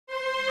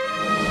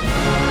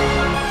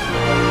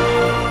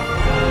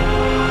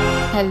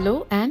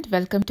Hello and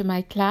welcome to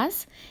my class.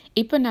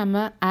 இப்போ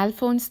நம்ம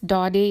Alphonse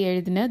Daudet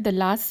எழுதின The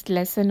Last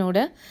Lesson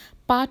ஓட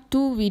Part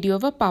 2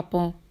 வீடியோவை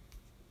பார்ப்போம்.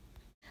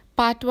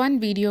 Part 1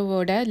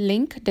 வீடியோவோட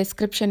லிங்க்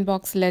description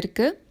boxல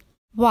இருக்கு.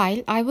 While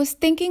I was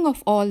thinking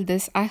of all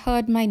this, I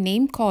heard my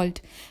name called.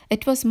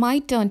 It was my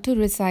turn to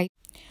recite.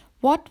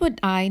 What would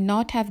I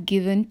not have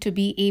given to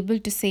be able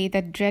to say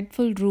that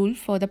dreadful rule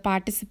for the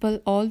participle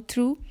all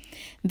through,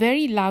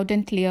 very loud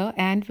and clear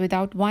and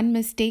without one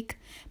mistake?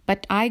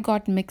 But I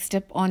got mixed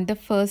up on the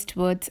first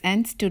words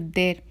and stood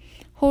there,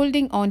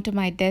 holding on to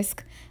my desk,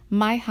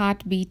 my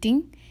heart beating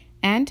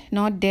and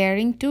not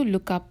daring to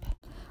look up.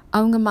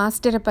 அவங்க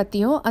மாஸ்டரை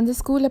பற்றியும் அந்த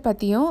ஸ்கூலை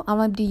பற்றியும்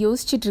அவன் இப்படி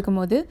யோசிச்சுட்டு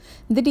இருக்கும்போது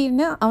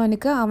திடீர்னு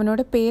அவனுக்கு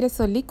அவனோட பேரை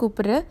சொல்லி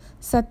கூப்பிட்ற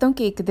சத்தம்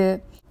கேட்குது.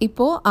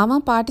 இப்போது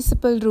அவன்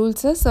பார்ட்டிசிபல்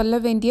ரூல்ஸை சொல்ல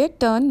வேண்டிய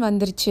டர்ன்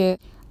வந்துருச்சு.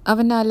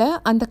 அவனால்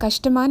அந்த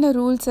கஷ்டமான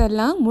ரூல்ஸ்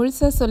எல்லாம்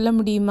முழுசாக சொல்ல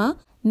முடியுமா?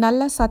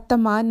 நல்ல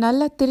சத்தமாக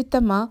நல்ல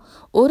திருத்தமாக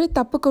ஒரு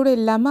தப்பு கூட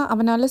இல்லாமல்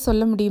அவனால்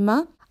சொல்ல முடியுமா?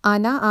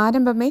 ஆனால்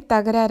ஆரம்பமே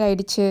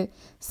தகராறாயிடுச்சு.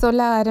 சொல்ல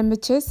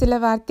ஆரம்பித்து சில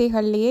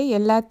வார்த்தைகள்லையே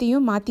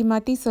எல்லாத்தையும் மாற்றி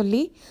மாற்றி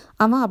சொல்லி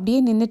அவன் அப்படியே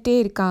நின்றுட்டே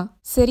இருக்கான்.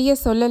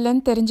 சரியாக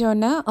சொல்லலைன்னு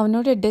தெரிஞ்சவொன்னே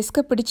அவனோட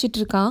டெஸ்கை பிடிச்சிட்டு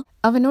இருக்கான்.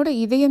 அவனோட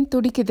இதயம்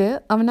துடிக்குது.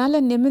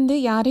 அவனால் நிமிர்ந்து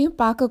யாரையும்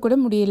பார்க்கக்கூட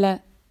முடியல.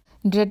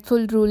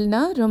 ட்ரெட்ஃபுல்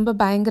ரூல்னா ரொம்ப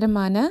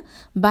பயங்கரமான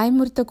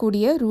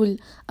பயமுறுத்தக்கூடிய ரூல்.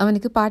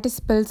 அவனுக்கு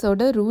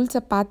பார்ட்டிசிபல்ஸோட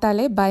ரூல்ஸை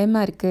பார்த்தாலே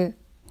பயமாக இருக்குது.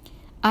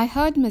 I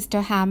heard Mr.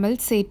 Hamel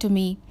say to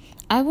me,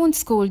 I won't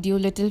scold you,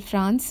 little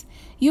Franz.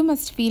 You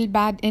must feel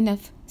bad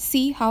enough.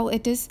 See how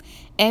it is.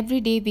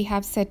 Every day we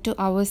have said to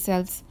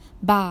ourselves,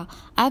 Bah,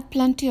 I've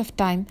plenty of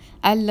time.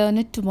 I'll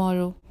learn it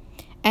tomorrow.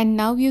 And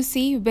now you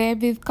see where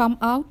we've come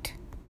out.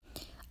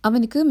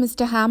 அவனுக்கு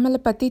mister ஹேமலை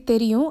பற்றி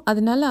தெரியும்.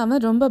 அதனால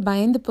அவன் ரொம்ப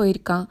பயந்து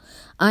போயிருக்கான்.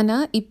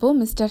 ஆனால் இப்போது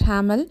மிஸ்டர்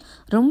ஹேமல்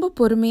ரொம்ப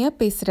பொறுமையாக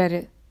பேசுகிறாரு.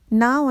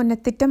 நான் உன்னை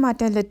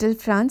திட்டமாட்டேன் லிட்டில்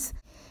ஃப்ரான்ஸ்.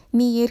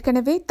 நீ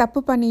ஏற்கனவே தப்பு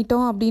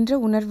பண்ணிட்டோம் அப்படின்ற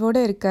உணர்வோடு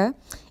இருக்க.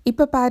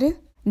 இப்போ பாரு,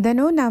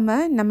 தினம்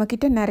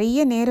நம்மக்கிட்ட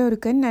நிறைய நேரம்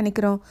இருக்குன்னு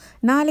நினைக்கிறோம்.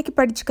 நாளைக்கு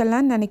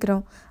படிச்சுக்கலான்னு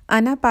நினைக்கிறோம்.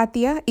 ஆனால்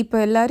பாத்தியா இப்போ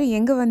எல்லாரும்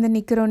எங்கே வந்து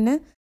நிற்கிறோன்னு.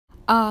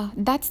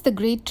 That's the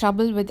great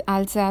trouble with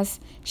Alsace.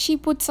 She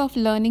puts off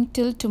learning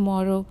till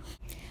tomorrow.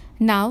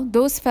 Now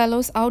those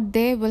fellows out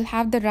there will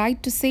have the right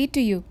to say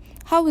to you,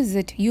 how is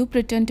it you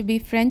pretend to be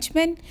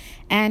Frenchmen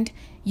and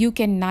you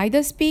can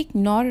neither speak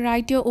nor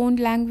write your own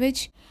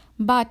language?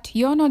 But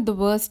you're not the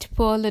worst,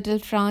 poor little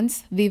Franz.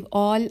 We've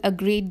all a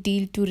great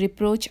deal to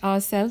reproach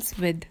ourselves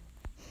with.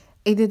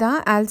 இதுதான்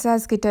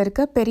Alsace கிட்ட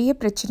இருக்க பெரிய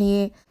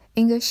பிரச்சனையே.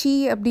 இங்கே she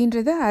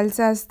அப்படின்றது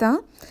Alsace தான்.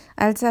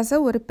 அல்சாஸை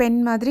ஒரு பெண்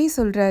மாதிரி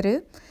சொல்கிறாரு.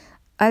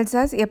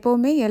 அல்சாஸ்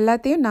எப்போவுமே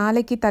எல்லாத்தையும்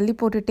நாளைக்கு தள்ளி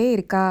போட்டுகிட்டே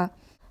இருக்கா.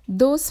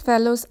 தோஸ்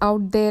ஃபெலோஸ்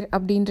அவுட் தேர்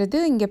அப்படின்றது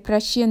இங்கே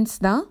ப்ரஷியன்ஸ்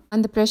தான்.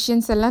 அந்த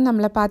ப்ரஷியன்ஸ் எல்லாம்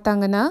நம்மளை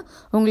பார்த்தாங்கன்னா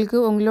உங்களுக்கு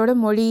உங்களோட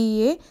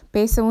மொழியே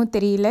பேசவும்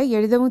தெரியல,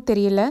 எழுதவும்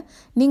தெரியல,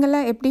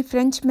 நீங்களாம் எப்படி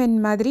ஃப்ரெஞ்ச்மென்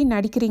மாதிரி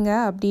நடிக்கிறீங்க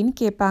அப்படின்னு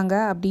கேட்பாங்க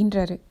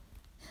அப்படின்றாரு.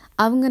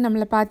 அவங்க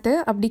நம்மளை பார்த்து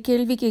அப்படி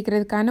கேள்வி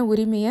கேட்குறதுக்கான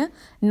உரிமையை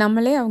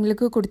நம்மளே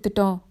அவங்களுக்கு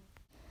கொடுத்துட்டோம்.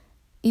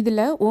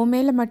 இதில் ஓ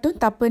மேலே மட்டும்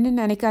தப்புன்னு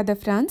நினைக்காத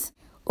ஃப்ரான்ஸ்.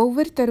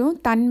 ஒவ்வொருத்தரும்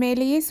தன்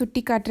மேலேயே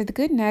சுட்டி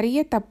காட்டுறதுக்கு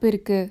நிறைய தப்பு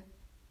இருக்குது.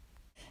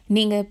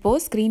 நீங்கள்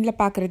இப்போது ஸ்க்ரீனில்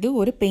பார்க்குறது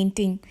ஒரு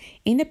பெயிண்டிங்.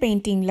 இந்த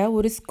பெயிண்டிங்கில்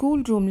ஒரு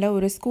ஸ்கூல் ரூமில்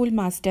ஒரு ஸ்கூல்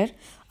மாஸ்டர்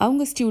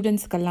அவங்க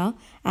ஸ்டூடெண்ட்ஸ்க்கெல்லாம்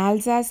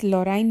ஆல்சாஸ்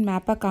லொரைன்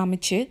மேப்பை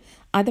காமிச்சு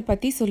அதை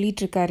பற்றி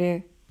சொல்லிகிட்ருக்காரு.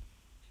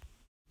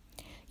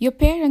 Your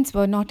parents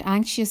were not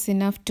anxious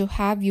enough to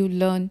have you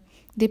learn.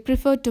 They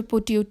preferred to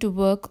put you to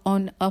work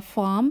on a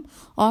farm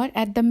or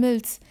at the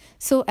mills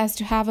so as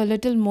to have a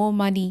little more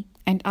money.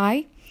 And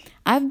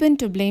I've been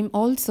to blame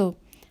also.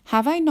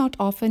 Have I not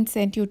often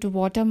sent you to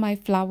water my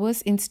flowers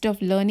instead of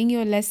learning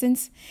your lessons?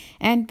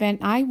 And when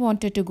I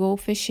wanted to go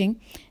fishing,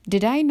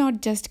 did I not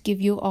just give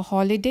you a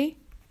holiday?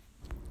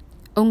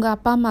 உங்கள்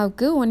அப்பா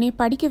அம்மாவுக்கு உன்னை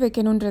படிக்க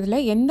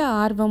வைக்கணுன்றதில் எந்த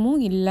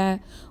ஆர்வமும் இல்லை.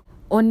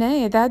 உன்னை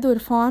ஏதாவது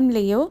ஒரு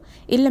ஃபார்ம்லேயோ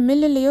இல்லை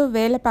மில்லுலேயோ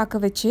வேலை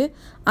பார்க்க வச்சு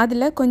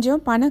அதில்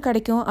கொஞ்சம் பணம்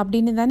கிடைக்கும்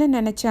அப்படின்னு தானே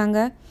நினச்சாங்க.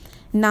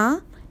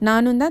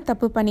 நானும் தான்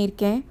தப்பு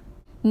பண்ணியிருக்கேன்.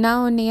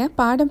 நான் உன்னைய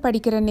பாடம்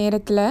படிக்கிற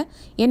நேரத்தில்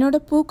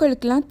என்னோடய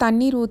பூக்களுக்கெல்லாம்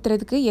தண்ணீர்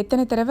ஊற்றுறதுக்கு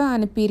எத்தனை தடவை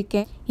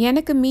அனுப்பியிருக்கேன்.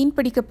 எனக்கு மீன்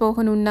பிடிக்க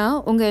போகணுன்னா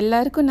உங்கள்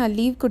எல்லாருக்கும் நான்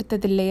லீவ்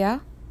கொடுத்தது இல்லையா?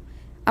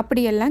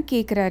 அப்படியெல்லாம்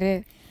கேட்குறாரு.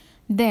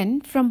 Then,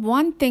 from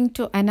one thing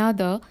to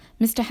another,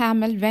 Mr.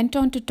 Hamel went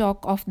on to talk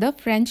of the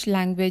French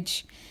language,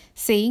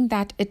 saying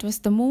that it was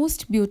the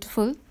most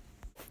beautiful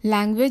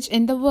language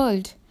in the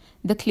world,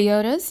 the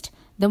clearest,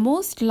 the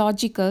most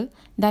logical,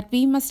 that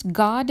we must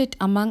guard it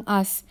among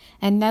us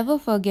and never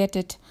forget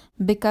it,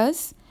 because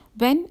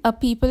when a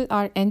people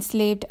are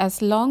enslaved, as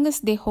long as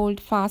they hold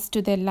fast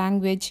to their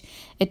language,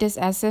 it is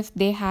as if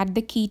they had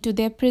the key to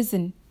their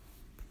prison.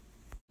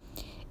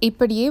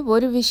 இப்படியே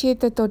ஒரு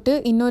விஷயத்தை தொட்டு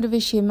இன்னொரு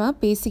விஷயமா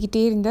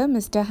பேசிக்கிட்டே இருந்த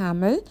mister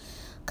Hamel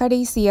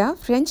கடைசியாக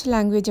French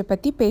லாங்குவேஜை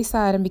பற்றி பேச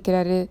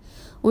ஆரம்பிக்கிறாரு.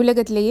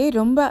 உலகத்திலேயே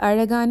ரொம்ப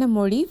அழகான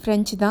மொழி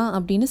ஃப்ரெஞ்சு தான்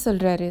அப்படின்னு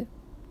சொல்கிறாரு.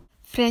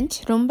 ஃப்ரெஞ்ச்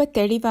ரொம்ப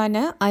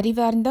தெளிவான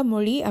அறிவார்ந்த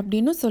மொழி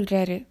அப்படின்னு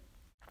சொல்கிறாரு.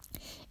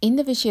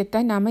 இந்த விஷயத்தை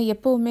நாம்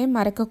எப்போவுமே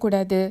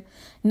மறக்கக்கூடாது.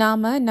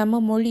 நாம்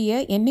நம்ம மொழியை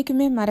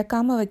என்றைக்குமே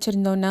மறக்காமல்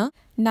வச்சுருந்தோன்னா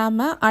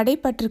நாம்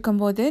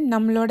அடைப்பட்டிருக்கும் போது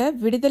நம்மளோட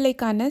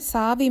விடுதலைக்கான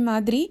சாவி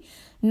மாதிரி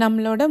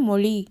நம்மளோட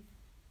மொழி.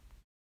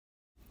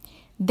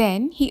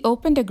 Then he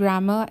opened a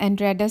grammar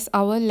and read us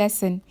our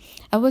lesson.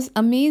 I was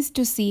amazed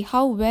to see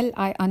how well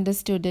I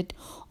understood it.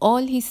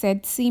 All he said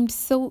seemed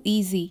so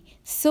easy,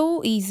 so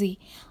easy.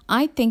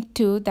 I think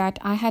too that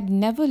I had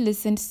never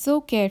listened so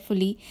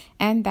carefully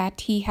and that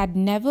he had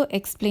never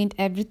explained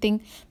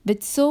everything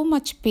with so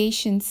much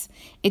patience.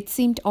 It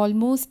seemed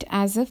almost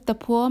as if the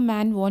poor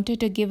man wanted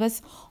to give us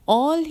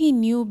all he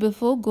knew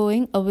before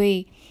going away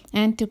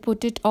and to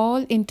put it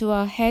all into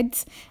our heads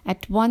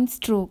at one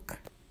stroke.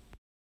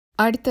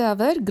 அடுத்து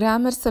அவர்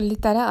grammar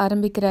சொல்லித்தர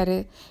ஆரம்பிக்கிறாரு.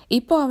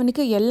 இப்போ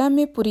அவனுக்கு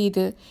எல்லாமே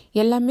புரியுது,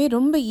 எல்லாமே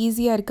ரொம்ப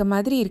ஈஸியாக இருக்க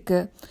மாதிரி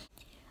இருக்குது.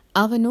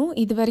 அவனும்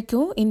இது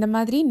வரைக்கும் இந்த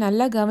மாதிரி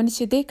நல்லா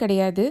கவனிச்சதே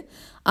கிடையாது.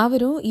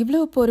 அவரும்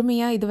இவ்வளோ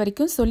பொறுமையாக இது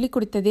வரைக்கும் சொல்லி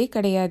கொடுத்ததே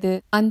கிடையாது.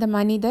 அந்த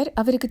மனிதர்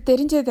அவருக்கு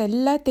தெரிஞ்சது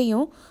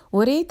எல்லாத்தையும்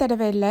ஒரே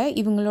தடவையில்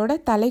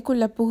இவங்களோட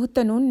தலைக்குள்ளே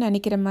புகுத்தணும்னு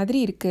நினைக்கிற மாதிரி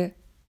இருக்குது.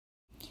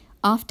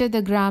 After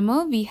the grammar,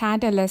 we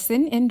had a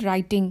lesson in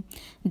writing.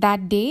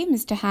 That day,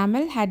 Mr.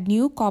 Hamill had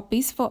new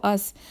copies for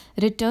us,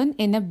 written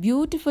in a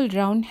beautiful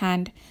round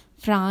hand.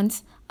 France,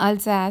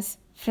 Alsace,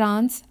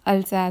 France,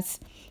 Alsace.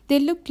 They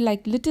looked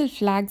like little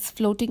flags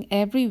floating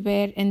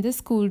everywhere in the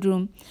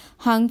schoolroom,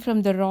 hung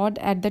from the rod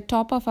at the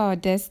top of our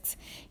desks.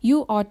 You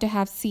ought to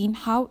have seen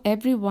how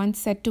everyone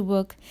set to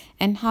work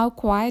and how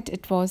quiet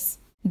it was.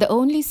 The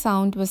only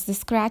sound was the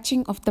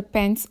scratching of the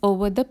pens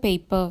over the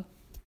paper.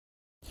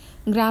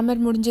 Grammar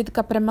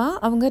முடிஞ்சதுக்கப்புறமா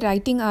அவங்க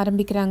writing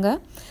ஆரம்பிக்கிறாங்க.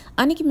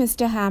 அன்றைக்கி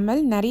mister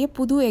Hamel நிறைய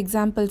புது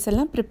examples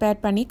எல்லாம் prepare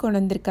பண்ணி கொண்டு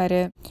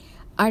வந்திருக்காரு.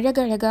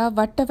 அழகழகாக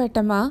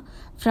வட்டமாக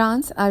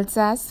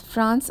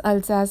ஃப்ரான்ஸ்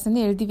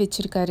அல்சாஸ்ன்னு எழுதி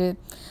வச்சுருக்காரு.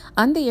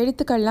 அந்த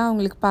எழுத்துக்கள்லாம்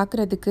அவங்களுக்கு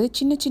பார்க்குறதுக்கு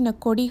சின்ன சின்ன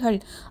கொடிகள்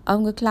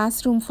அவங்க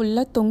கிளாஸ் ரூம்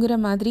ஃபுல்லாக தொங்குற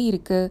மாதிரி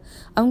இருக்குது.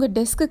 அவங்க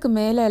டெஸ்க்குக்கு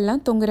மேலே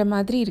எல்லாம் தொங்குற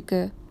மாதிரி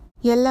இருக்குது.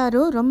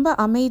 எல்லாரும் ரொம்ப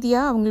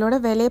அமைதியாக அவங்களோட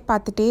வேலையை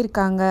பார்த்துட்டே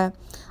இருக்காங்க.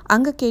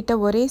 அங்கே கேட்ட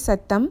ஒரே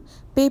சத்தம்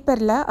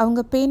பேப்பரில்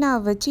அவங்க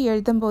பேனாவை வச்சு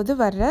எழுதும்போது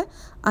வர்ற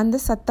அந்த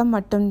சத்தம்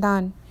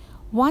மட்டும்தான்.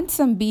 Once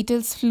some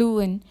beetles flew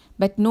in,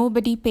 but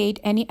nobody paid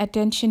any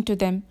attention to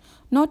them,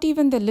 not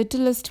even the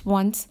littlest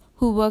ones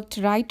who worked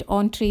right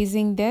on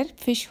tracing their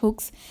fish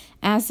hooks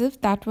as if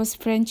that was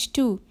French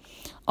too.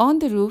 On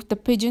the roof,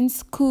 the pigeons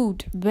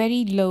cooed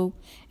very low,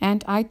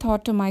 and I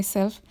thought to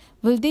myself,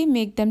 will they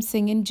make them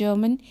sing in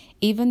German,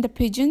 even the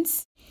pigeons?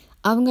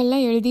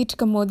 அவங்கெல்லாம் எழுதிட்டு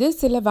இருக்கும் போது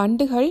சில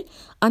வண்டுகள்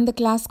அந்த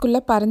கிளாஸ்க்குள்ளே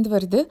பறந்து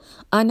வருது.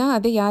 ஆனால்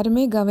அதை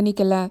யாருமே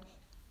கவனிக்கலை.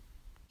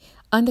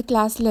 அந்த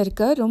கிளாஸில்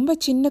இருக்க ரொம்ப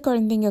சின்ன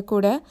குழந்தைங்க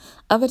கூட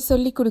அவர்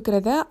சொல்லி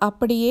கொடுக்குறத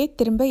அப்படியே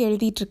திரும்ப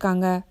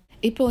எழுதிட்டுருக்காங்க.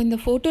 இப்போது இந்த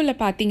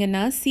ஃபோட்டோவில்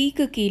பார்த்தீங்கன்னா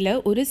சீக்கு கீழே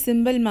ஒரு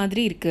சிம்பிள்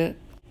மாதிரி இருக்குது.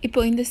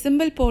 இப்போது இந்த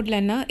சிம்பிள்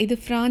போடலன்னா இது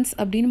ஃப்ரான்ஸ்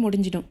அப்படின்னு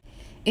முடிஞ்சிடும்.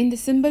 இந்த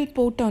சிம்பிள்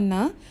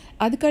போட்டோன்னா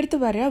அதுக்கடுத்து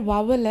வர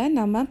வவலை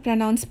நம்ம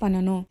ப்ரனவுன்ஸ்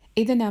பண்ணணும்.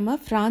 இதை நம்ம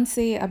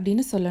ஃப்ரான்ஸே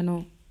அப்படின்னு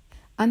சொல்லணும்.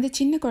 அந்த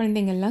சின்ன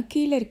குழந்தைங்கள்லாம்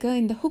கீழே இருக்க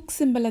இந்த ஹுக்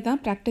சிம்பிளை தான்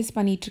ப்ராக்டிஸ்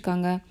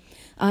பண்ணிகிட்ருக்காங்க.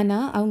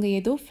 ஆனால் அவங்க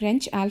ஏதோ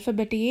ஃப்ரெஞ்ச்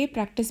ஆல்ஃபபெட்டையே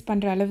ப்ராக்டிஸ்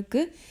பண்ணுற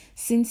அளவுக்கு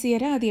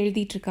சின்சியராக அது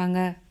எழுதிட்டுருக்காங்க.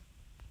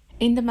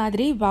 இந்த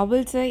மாதிரி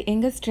வவல்ஸை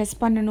எங்கே ஸ்ட்ரெஸ்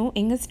பண்ணணும்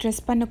எங்கே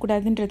ஸ்ட்ரெஸ்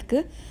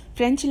பண்ணக்கூடாதுன்றதுக்கு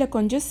ஃப்ரெஞ்சில்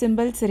கொஞ்சம்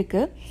சிம்பிள்ஸ்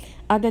இருக்குது.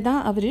 அதை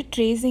தான் அவர்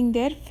ட்ரேசிங்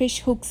தேர்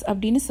ஃபிஷ் ஹுக்ஸ்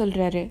அப்படின்னு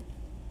சொல்கிறாரு.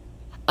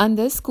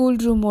 அந்த ஸ்கூல்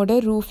ரூமோட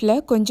ரூஃபில்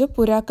கொஞ்சம்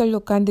புறாக்கள்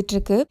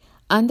உட்காந்துட்ருக்கு.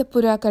 அந்த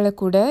புறாக்களை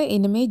கூட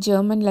இனிமேல்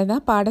ஜெர்மனில்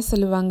தான் பாட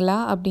சொல்லுவாங்களா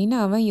அப்படின்னு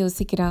அவன்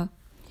யோசிக்கிறான்.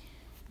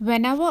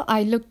 Whenever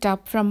I looked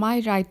up from my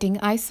writing,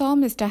 I saw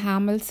Mr.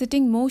 Hamill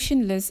sitting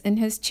motionless in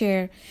his chair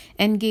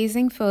and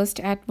gazing first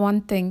at one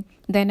thing,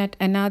 then at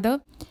another,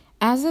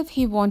 as if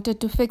he wanted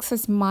to fix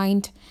his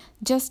mind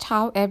just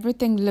how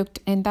everything looked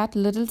in that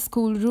little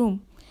schoolroom.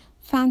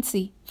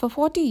 Fancy, for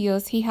 40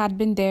 years he had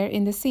been there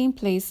in the same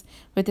place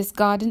with his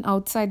garden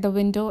outside the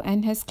window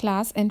and his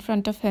class in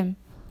front of him.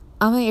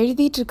 அவன்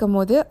எழுதிட்டுருக்கும்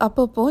போது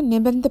அப்பப்போ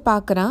நிமிர்ந்து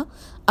பார்க்குறான்.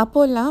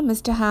 அப்போல்லாம்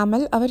mister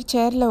Hamel அவர்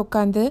சேரில்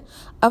உட்காந்து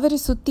அவர்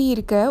சுற்றி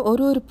இருக்க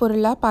ஒரு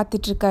பொருளாக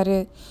பார்த்துட்ருக்காரு.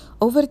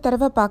 ஒவ்வொரு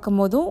தடவை பார்க்கும்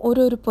போதும்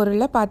ஒரு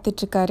பொருளை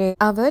பார்த்துட்ருக்காரு.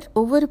 அவர்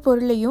ஒவ்வொரு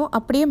பொருளையும்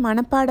அப்படியே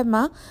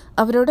மனப்பாடமாக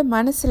அவரோட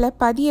மனசில்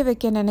பதிய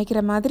வைக்க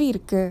நினைக்கிற மாதிரி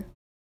இருக்குது.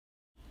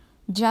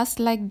 Just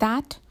like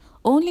that,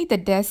 only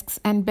the desks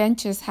and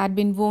benches had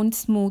been worn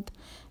smooth.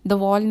 The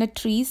walnut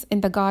trees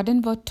in the garden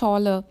were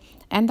taller,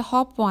 and the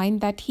hop vine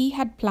that he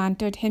had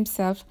planted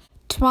himself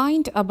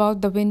twined about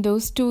the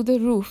windows to the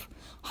roof.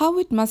 How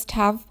it must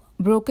have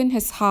broken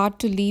his heart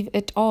to leave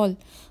it all.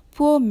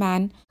 Poor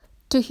man,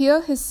 to hear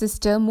his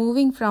sister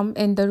moving from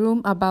in the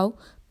room above,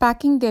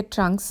 packing their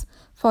trunks,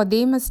 for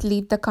they must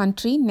leave the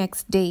country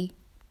next day.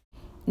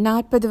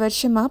 40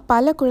 வருஷமாக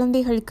பல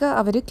குழந்தைகளுக்கு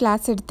அவர்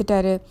class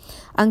எடுத்துட்டாரு.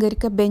 அங்கே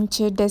இருக்க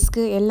பெஞ்சு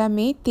டெஸ்க்கு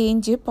எல்லாமே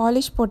தேஞ்சு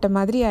polish போட்ட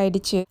மாதிரி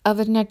ஆயிடுச்சு.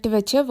 அவர் நட்டு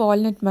வச்ச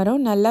வால்நட்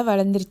மரம் நல்லா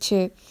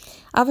வளர்ந்துருச்சு.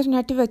 அவர்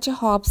நட்டு வச்ச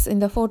ஹாப்ஸ்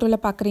இந்த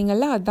ஃபோட்டோவில்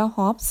பார்க்குறீங்களா, அதுதான்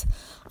ஹாப்ஸ்.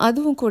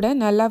 அதுவும் கூட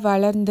நல்லா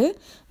வளர்ந்து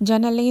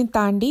ஜன்னலையும்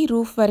தாண்டி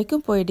ரூஃப்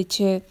வரைக்கும்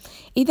போயிடுச்சு.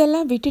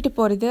 இதெல்லாம் விட்டுட்டு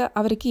போகிறது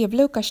அவருக்கு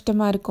எவ்வளோ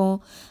கஷ்டமாக இருக்கும்.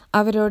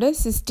 அவரோட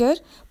சிஸ்டர்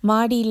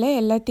மாடியில்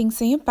எல்லா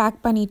திங்ஸையும்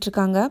பேக்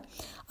பண்ணிகிட்ருக்காங்க.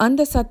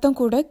 அந்த சத்தம்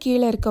கூட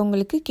கீழே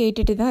இருக்கவங்களுக்கு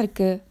கேட்டுட்டு தான்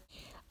இருக்குது.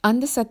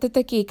 அந்த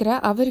சத்தத்தை கேட்குற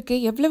அவருக்கு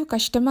எவ்வளவு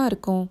கஷ்டமாக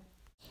இருக்கும்.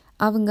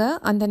 அவங்க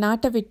அந்த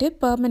நாட்டை விட்டு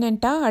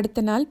பெர்மனெண்ட்டாக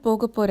அடுத்த நாள்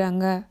போக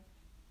போகிறாங்க.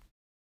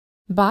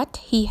 But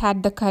he had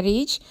the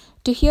courage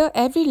to hear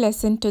every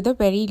lesson to the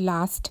very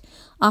last.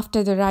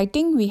 After the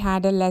writing, we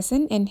had a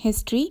lesson in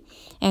history,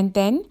 and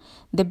then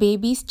the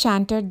babies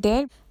chanted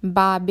their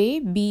Babe,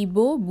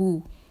 Bibo, Boo.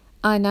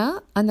 ஆனால்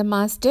அந்த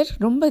master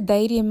ரொம்ப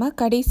தைரியமாக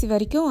கடைசி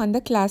வரைக்கும் அந்த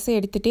கிளாஸை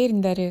எடுத்துகிட்டே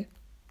இருந்தார்.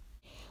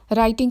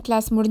 ரைட்டிங்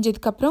கிளாஸ்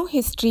முடிஞ்சதுக்கப்புறம்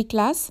ஹிஸ்ட்ரி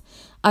கிளாஸ்,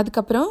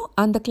 அதுக்கப்புறம்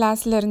அந்த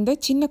கிளாஸில் இருந்த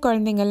சின்ன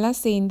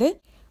குழந்தைங்கள்லாம் சேர்ந்து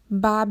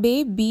பாபே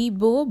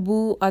பீபோ பூ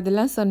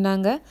அதெல்லாம்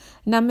சொன்னாங்க.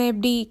 நம்ம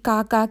எப்படி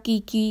காக்கா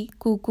கீக்கி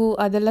கூக்கு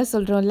அதெல்லாம்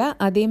சொல்கிறோம்ல,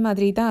 அதே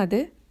மாதிரி தான்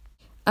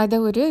அதை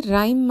ஒரு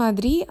ரைம்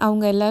மாதிரி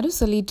அவங்க எல்லாரும்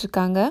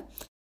சொல்லிகிட்ருக்காங்க.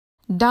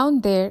 Down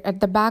there at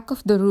the back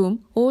of the room,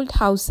 old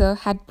Hauser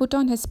had put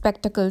on his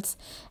spectacles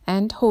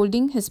and,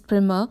 holding his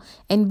primer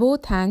in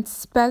both hands,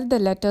 spelled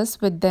the letters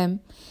with them.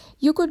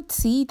 You could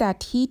see that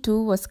he too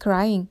was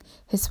crying.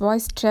 His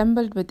voice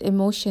trembled with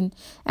emotion,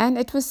 and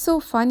it was so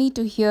funny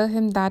to hear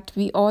him that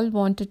we all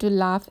wanted to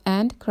laugh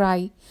and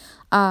cry.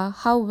 Ah,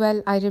 how well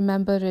I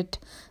remember it,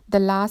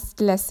 the last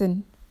lesson.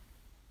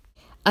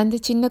 அந்த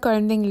சின்ன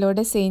குழந்தைங்களோட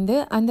சேர்ந்து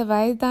அந்த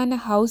வயதான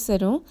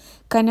ஹவுசரும்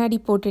கண்ணாடி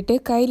போட்டுட்டு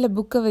கையில்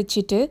புக்கை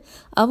வச்சுட்டு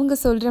அவங்க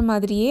சொல்கிற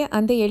மாதிரியே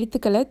அந்த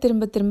எழுத்துக்களை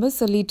திரும்ப திரும்ப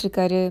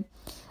சொல்லிகிட்ருக்காரு.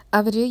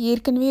 அவர்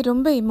ஏற்கனவே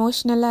ரொம்ப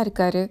எமோஷ்னலாக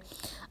இருக்கார்.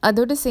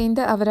 அதோடு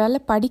சேர்ந்து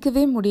அவரால்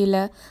படிக்கவே முடியல.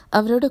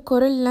 அவரோட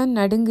குரல்லாம்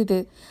நடுங்குது.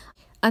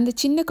 அந்த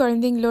சின்ன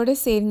குழந்தைங்களோட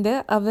சேர்ந்து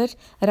அவர்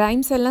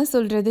ரைம்ஸ் எல்லாம்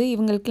சொல்கிறது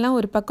இவங்களுக்கெல்லாம்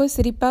ஒரு பக்கம்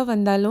சிரிப்பாக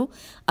வந்தாலும்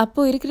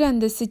அப்போது இருக்கிற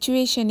அந்த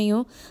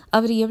சிச்சுவேஷனையும்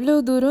அவர் எவ்வளோ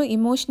தூரம்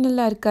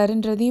எமோஷ்னலாக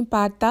இருக்காருன்றதையும்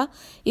பார்த்தா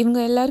இவங்க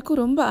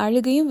எல்லாருக்கும் ரொம்ப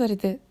அழுகையும்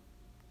வருது.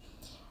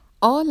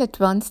 All at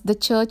once the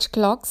church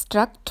clock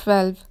struck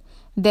 12.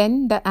 Then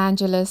the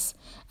Angelus.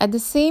 At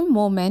the same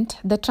moment,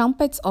 the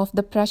trumpets of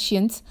the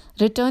Prussians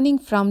returning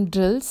from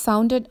drill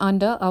sounded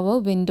under our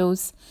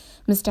windows.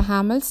 Mr.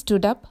 Hamel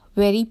stood up,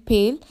 very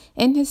pale,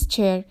 in his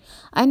chair.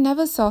 I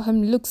never saw him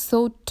look so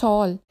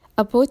tall.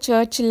 அப்போது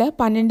சர்ச்சில்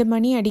 12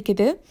 மணி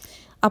அடிக்குது.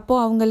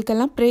 அப்போது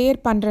அவங்களுக்கெல்லாம்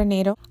prayer பண்ணுற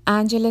நேரம்.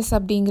 Angelus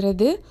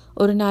அப்படிங்கிறது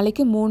ஒரு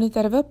நாளைக்கு 3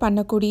 தடவை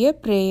பண்ணக்கூடிய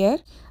ப்ரேயர்.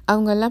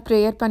 அவங்கெல்லாம்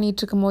ப்ரேயர்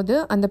பண்ணிகிட்ருக்கும் போது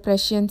அந்த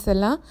ப்ரெஷியன்ஸ்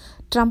எல்லாம்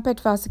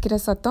ட்ரம்பெட் வாசிக்கிற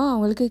சத்தம்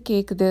அவங்களுக்கு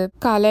கேட்குது.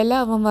 காலையில்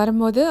அவன்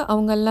வரும்போது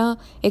அவங்கெல்லாம்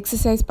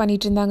எக்ஸசைஸ்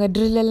பண்ணிகிட்டு இருந்தாங்க,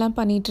 ட்ரில்லெல்லாம்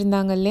பண்ணிகிட்டு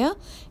இருந்தாங்க இல்லையா.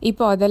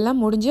 இப்போ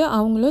அதெல்லாம் முடிஞ்சு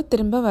அவங்களும்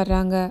திரும்ப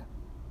வர்றாங்க.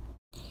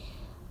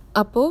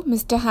 அப்போது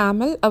மிஸ்டர்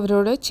ஹேமல்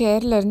அவரோட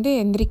சேர்லேருந்து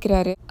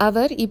எந்திரிக்கிறாரு.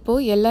 அவர்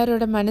இப்போது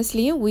எல்லாரோட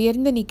மனசுலேயும்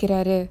உயர்ந்து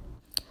நிற்கிறாரு.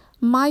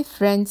 My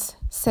friends,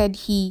 said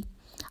he.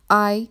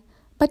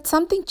 But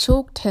something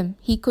choked him.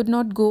 He could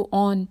not go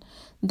on.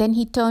 Then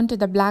he turned to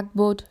the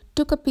blackboard,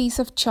 took a piece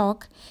of chalk,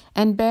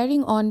 and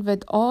bearing on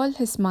with all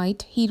his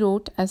might, he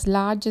wrote as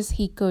large as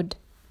he could,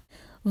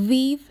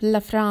 Vive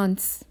la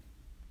France.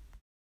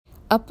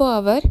 அப்போ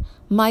அவர்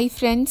my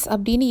friends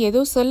அப்படின்னு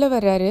ஏதோ சொல்ல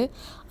வர்றாரு.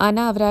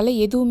 ஆனால் அவரால்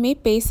எதுவுமே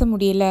பேச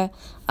முடியல.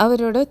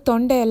 அவரோட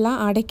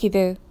தொண்டையெல்லாம்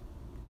அடைக்குது.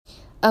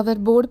 அவர்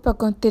போர்டு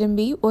பக்கம்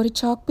திரும்பி ஒரு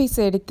சாக் பீஸ்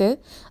எடுத்து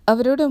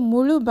அவரோட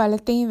முழு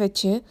பலத்தையும்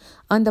வச்சு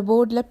அந்த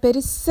போர்டில்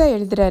பெருசாக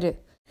எழுதுறாரு,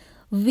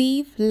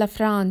 வீவ் ல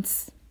ஃப்ரான்ஸ்.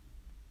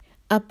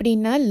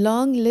 அப்படின்னா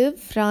லாங் லிவ்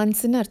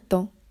ஃப்ரான்ஸ்னு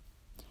அர்த்தம்.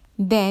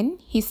 Then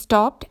he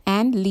stopped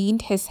and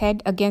leaned his head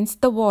against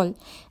the wall,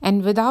 and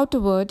without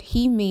a word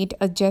he made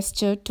a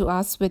gesture to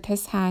us with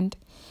his hand.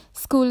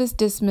 School is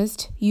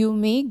dismissed. You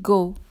may go.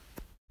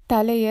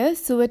 தலையை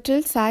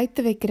சுவற்றில்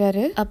சாய்த்து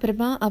வைக்கிறாரு.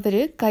 அப்புறமா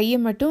அவர் கையை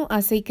மட்டும்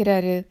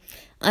அசைக்கிறாரு.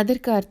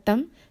 அதற்கு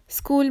அர்த்தம்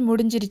ஸ்கூல்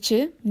முடிஞ்சிருச்சு,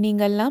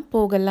 நீங்கள்லாம்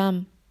போகலாம்.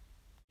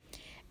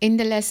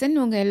 இந்த லெசன்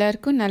உங்கள்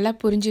எல்லாருக்கும் நல்லா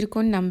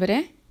புரிஞ்சிருக்கும்னு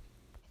நம்புகிறேன்.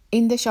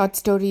 இந்த ஷார்ட்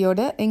ஸ்டோரியோட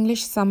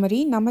இங்கிலீஷ் சம்மரி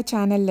நம்ம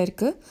சேனலில்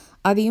இருக்குது.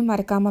 அதையும்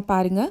மறக்காமல்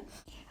பாருங்கள்.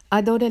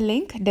 அதோட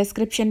லிங்க்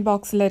டெஸ்கிரிப்ஷன்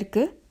பாக்ஸில்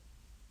இருக்குது.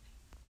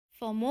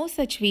 For more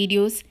such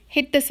videos,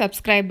 hit the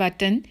subscribe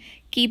button,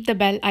 keep the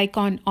bell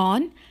icon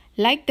on,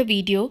 like the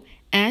video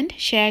and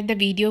share the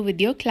video with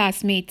your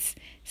classmates.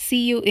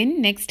 See you in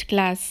next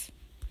class.